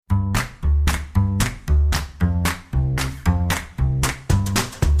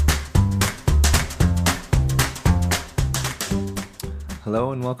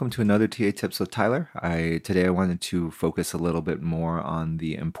Hello and welcome to another TA Tips with Tyler. Today I wanted to focus a little bit more on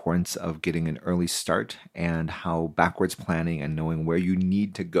the importance of getting an early start and how backwards planning and knowing where you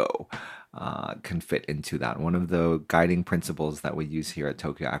need to go can fit into that. One of the guiding principles that we use here at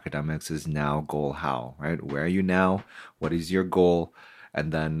Tokyo Academics is now, goal, how, right? Where are you now? What is your goal?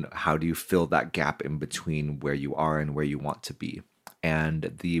 And then how do you fill that gap in between where you are and where you want to be?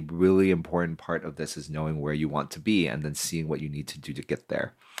 And the really important part of this is knowing where you want to be and then seeing what you need to do to get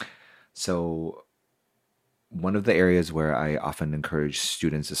there. So, one of the areas where I often encourage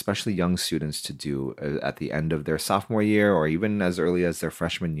students, especially young students, to do at the end of their sophomore year or even as early as their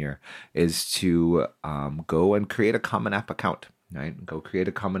freshman year is to go and create a Common App account, right? Go create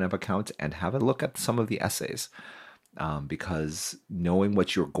a Common App account and have a look at some of the essays. Because knowing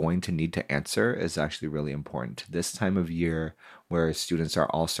what you're going to need to answer is actually really important. This time of year, where students are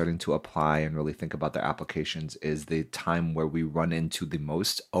all starting to apply and really think about their applications, is the time where we run into the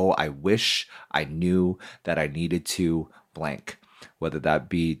most, oh, I wish I knew that I needed to blank. Whether that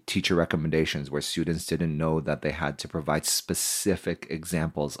be teacher recommendations, where students didn't know that they had to provide specific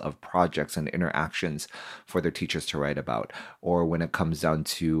examples of projects and interactions for their teachers to write about, or when it comes down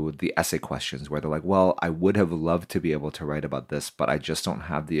to the essay questions, where they're like, well, I would have loved to be able to write about this, but I just don't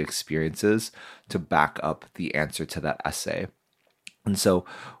have the experiences to back up the answer to that essay. And so,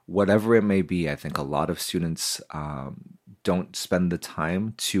 whatever it may be, I think a lot of students don't spend the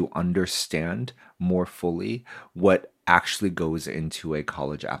time to understand more fully what actually goes into a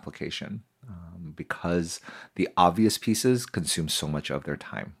college application, because the obvious pieces consume so much of their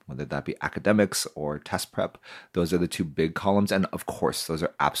time, whether that be academics or test prep. Those are the two big columns. And of course, those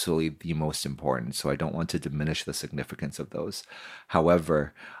are absolutely the most important. So I don't want to diminish the significance of those.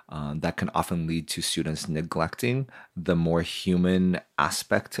 However, that can often lead to students neglecting the more human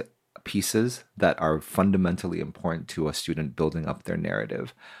aspect pieces that are fundamentally important to a student building up their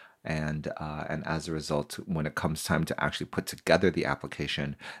narrative. And as a result, when it comes time to actually put together the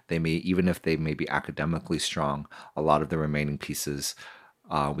application, they may, even if they may be academically strong, a lot of the remaining pieces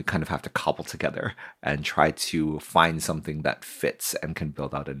we kind of have to cobble together and try to find something that fits and can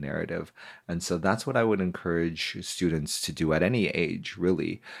build out a narrative. And so that's what I would encourage students to do at any age,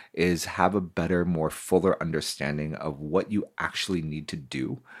 really, is have a better, more fuller understanding of what you actually need to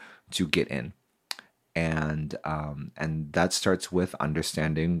do to get in. And that starts with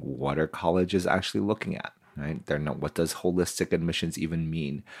understanding what our college is actually looking at, right? They're not, what does holistic admissions even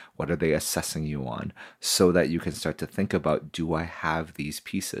mean? What are they assessing you on? So that you can start to think about, do I have these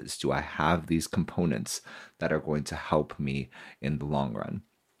pieces? Do I have these components that are going to help me in the long run?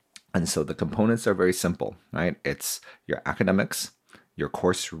 And so the components are very simple, right? It's your academics, your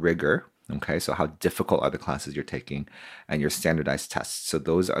course rigor. Okay, so how difficult are the classes you're taking, and your standardized tests. So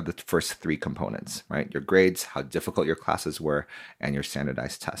those are the first three components, right? Your grades, how difficult your classes were, and your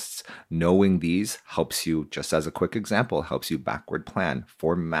standardized tests. Knowing these helps you, just as a quick example, helps you backward plan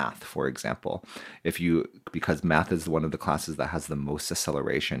for math, for example. Because math is one of the classes that has the most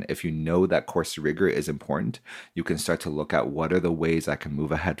acceleration, if you know that course rigor is important, you can start to look at what are the ways I can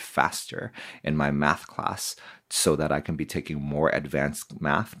move ahead faster in my math class, so that I can be taking more advanced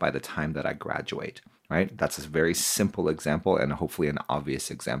math by the time that I graduate, right? That's a very simple example and hopefully an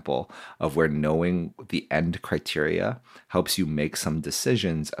obvious example of where knowing the end criteria helps you make some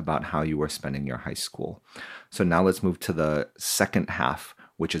decisions about how you are spending your high school. So now let's move to the second half,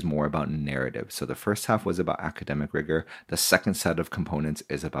 which is more about narrative. So the first half was about academic rigor. The second set of components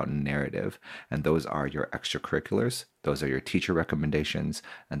is about narrative. And those are your extracurriculars, those are your teacher recommendations,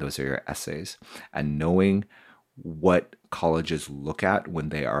 and those are your essays. And knowing what colleges look at when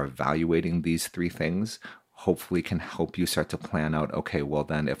they are evaluating these three things hopefully can help you start to plan out, okay, well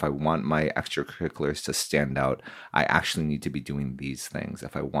then if I want my extracurriculars to stand out, I actually need to be doing these things.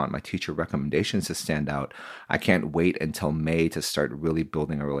 If I want my teacher recommendations to stand out, I can't wait until May to start really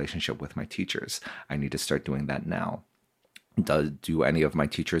building a relationship with my teachers. I need to start doing that now. Do any of my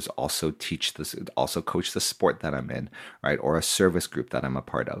teachers also teach this, also coach the sport that I'm in, right? Or a service group that I'm a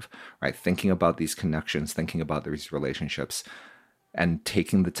part of, right? Thinking about these connections, thinking about these relationships, and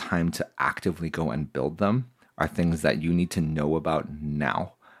taking the time to actively go and build them are things that you need to know about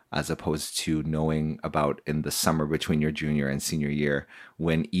now, as opposed to knowing about in the summer between your junior and senior year,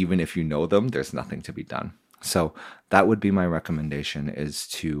 when even if you know them, there's nothing to be done. So that would be my recommendation, is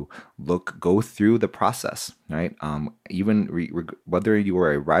to go through the process, right? Whether you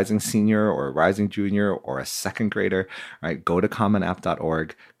are a rising senior or a rising junior or a second grader, right? Go to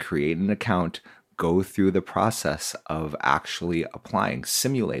commonapp.org, create an account, go through the process of actually applying,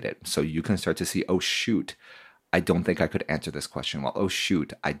 simulate it. So you can start to see, oh shoot, I don't think I could answer this question well. Oh,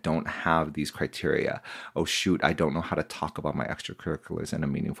 shoot, I don't have these criteria. Oh, shoot, I don't know how to talk about my extracurriculars in a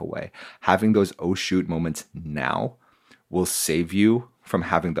meaningful way. Having those oh, shoot moments now will save you from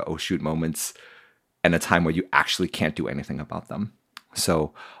having the oh, shoot moments in a time where you actually can't do anything about them.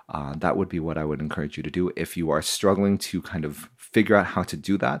 So that would be what I would encourage you to do. If you are struggling to kind of figure out how to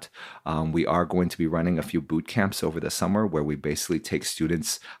do that, we are going to be running a few boot camps over the summer where we basically take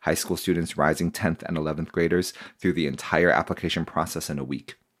students, high school students, rising 10th and 11th graders through the entire application process in a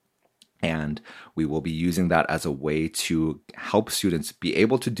week. And we will be using that as a way to help students be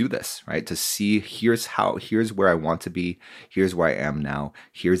able to do this, right? To see here's where I want to be, here's where I am now,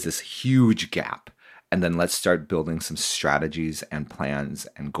 here's this huge gap. And then let's start building some strategies and plans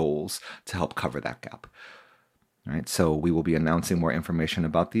and goals to help cover that gap. All right, so we will be announcing more information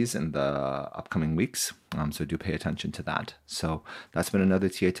about these in the upcoming weeks. So do pay attention to that. So that's been another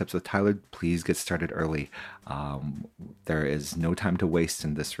TA Tips with Tyler. Please get started early. There is no time to waste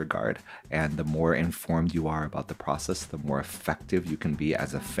in this regard. And the more informed you are about the process, the more effective you can be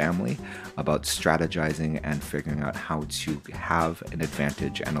as a family about strategizing and figuring out how to have an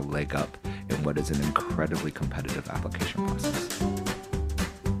advantage and a leg up in what is an incredibly competitive application process.